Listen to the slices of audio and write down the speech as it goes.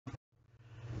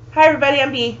Hi everybody,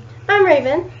 I'm Bee. I'm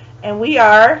Raven. And we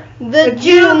are The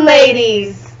June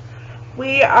Ladies.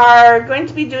 We are going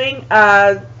to be doing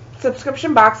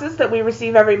subscription boxes that we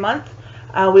receive every month.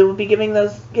 We will be getting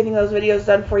those videos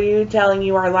done for you, telling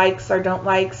you our likes, our don't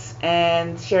likes,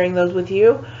 and sharing those with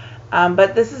you.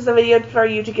 But this is a video for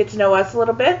you to get to know us a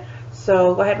little bit.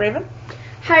 So go ahead, Raven.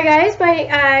 Hi guys,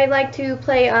 I like to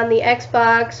play on the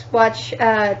Xbox, watch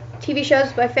TV shows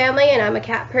with my family, and I'm a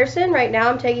cat person. Right now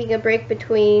I'm taking a break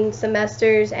between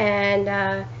semesters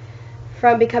and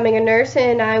from becoming a nurse,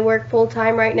 and I work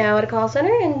full-time right now at a call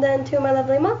center, and then to my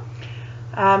lovely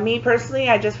mom. Me personally,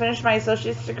 I just finished my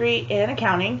associate's degree in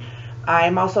accounting.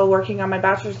 I'm also working on my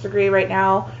bachelor's degree right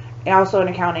now, also in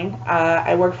accounting.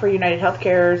 I work for United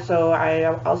Healthcare,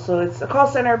 so it's a call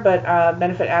center, but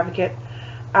benefit advocate.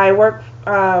 I work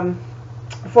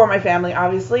for my family,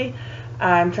 obviously.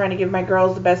 I'm trying to give my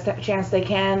girls the best chance they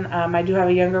can. I do have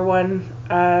a younger one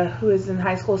who is in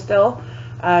high school still.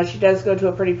 She does go to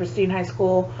a pretty pristine high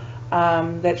school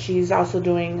that she's also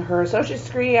doing her associate's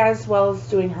degree as well as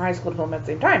doing her high school diploma at the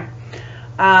same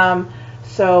time.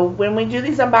 So when we do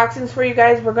these unboxings for you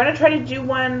guys, we're going to try to do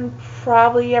one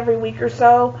probably every week or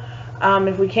so,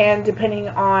 if we can, depending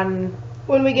on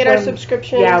when we get our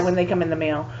subscriptions. Yeah, when they come in the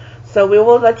mail. So we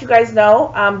will let you guys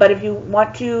know, but if you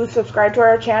want to subscribe to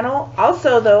our channel,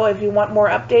 also though, if you want more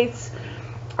updates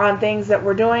on things that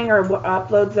we're doing or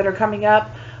uploads that are coming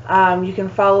up, you can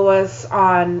follow us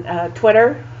on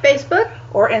Twitter, Facebook,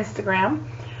 or Instagram.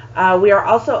 We are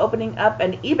also opening up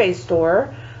an eBay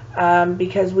store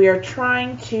because we are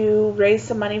trying to raise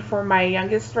some money for my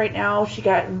youngest right now. She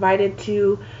got invited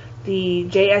to the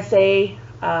JSA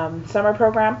summer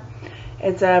program.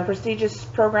 It's a prestigious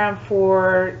program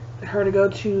for her to go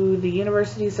to the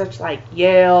universities such like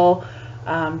Yale,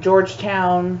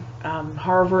 Georgetown,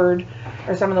 Harvard,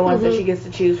 or some of the ones that she gets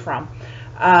to choose from.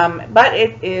 But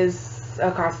it is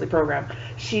a costly program.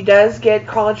 She does get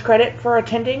college credit for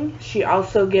attending. She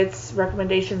also gets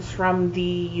recommendations from the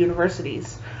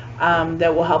universities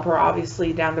that will help her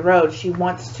obviously down the road. She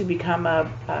wants to become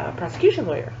a prosecution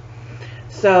lawyer.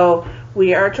 So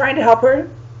we are trying to help her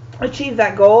achieve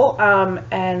that goal,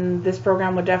 and this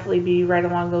program would definitely be right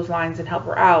along those lines and help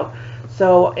her out.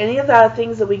 So any of the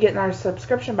things that we get in our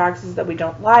subscription boxes that we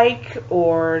don't like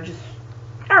or just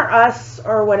aren't us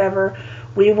or whatever,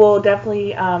 we will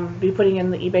definitely be putting in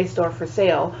the eBay store for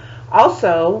sale.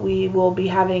 Also, we will be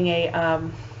having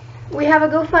we have a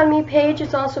GoFundMe page.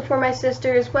 It's also for my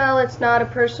sister as well. It's not a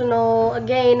personal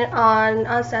gain on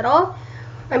us at all.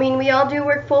 I mean, we all do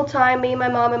work full-time, me, my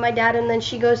mom, and my dad, and then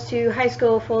she goes to high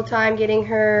school full-time getting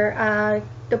her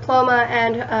diploma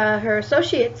and her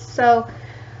associates. So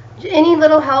any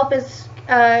little help is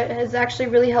actually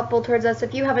really helpful towards us.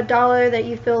 If you have $1 that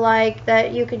you feel like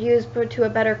that you could use to a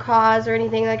better cause or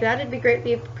anything like that, it'd be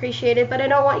greatly appreciated. But I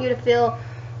don't want you to feel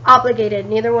obligated.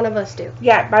 Neither one of us do.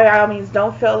 Yeah, by all means,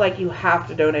 don't feel like you have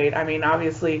to donate. I mean,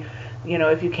 obviously, you know,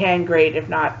 if you can, great. If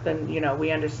not, then, you know,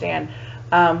 we understand.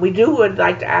 We would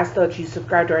like to ask though that you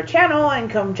subscribe to our channel and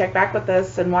come check back with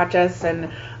us and watch us, and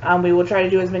we will try to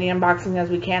do as many unboxings as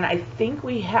we can. I think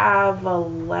we have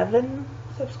 11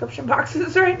 subscription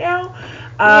boxes right now.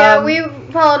 Yeah, we've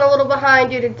fallen a little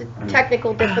behind due to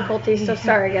technical difficulties, so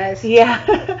sorry guys.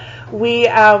 Yeah, we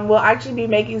will actually be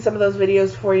making some of those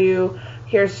videos for you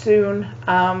here soon,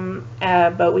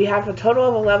 but we have a total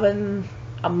of 11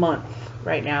 a month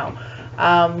right now.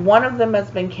 One of them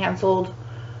has been canceled,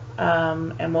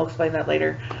 and we'll explain that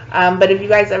later. But if you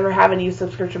guys ever have any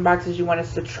subscription boxes you want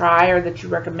us to try or that you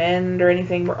recommend or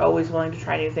anything, we're always willing to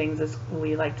try new things.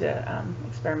 We like to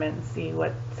experiment and see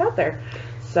what's out there.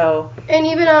 So, and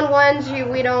even on ones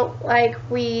we don't like,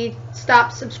 we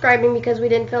stopped subscribing because we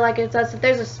didn't feel like it's us. If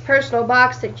there's a personal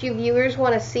box that you viewers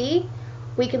want to see,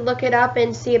 we can look it up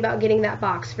and see about getting that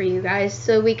box for you guys,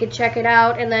 so we could check it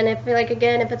out. And then if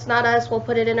it's not us, we'll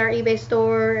put it in our eBay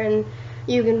store and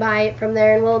you can buy it from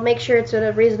there, and we'll make sure it's at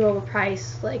a reasonable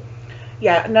price.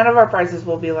 Yeah, none of our prices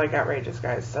will be like outrageous,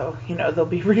 guys, so you know, they'll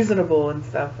be reasonable and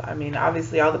stuff. I mean,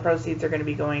 obviously all the proceeds are going to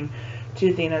be going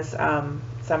to Athena's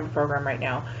summer program right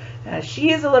now.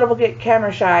 She is a little bit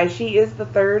camera shy. She is the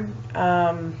third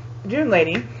June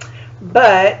lady,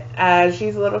 but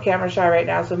she's a little camera shy right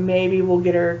now, so maybe we'll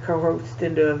get her co-host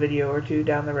into a video or two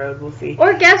down the road. We'll see.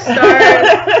 Or guest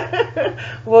star.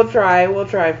 We'll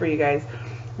try for you guys.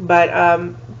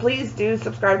 But please do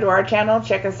subscribe to our channel.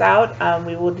 Check us out.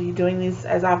 We will be doing these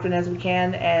as often as we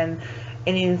can, and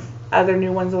any other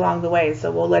new ones along the way.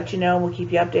 So we'll let you know. We'll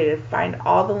keep you updated. Find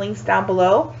all the links down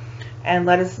below and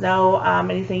let us know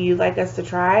anything you'd like us to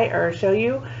try or show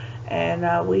you.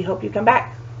 And we hope you come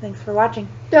back. Thanks for watching.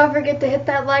 Don't forget to hit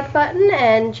that like button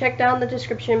and check down the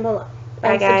description below.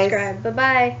 Bye, And guys. subscribe.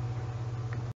 Bye-bye.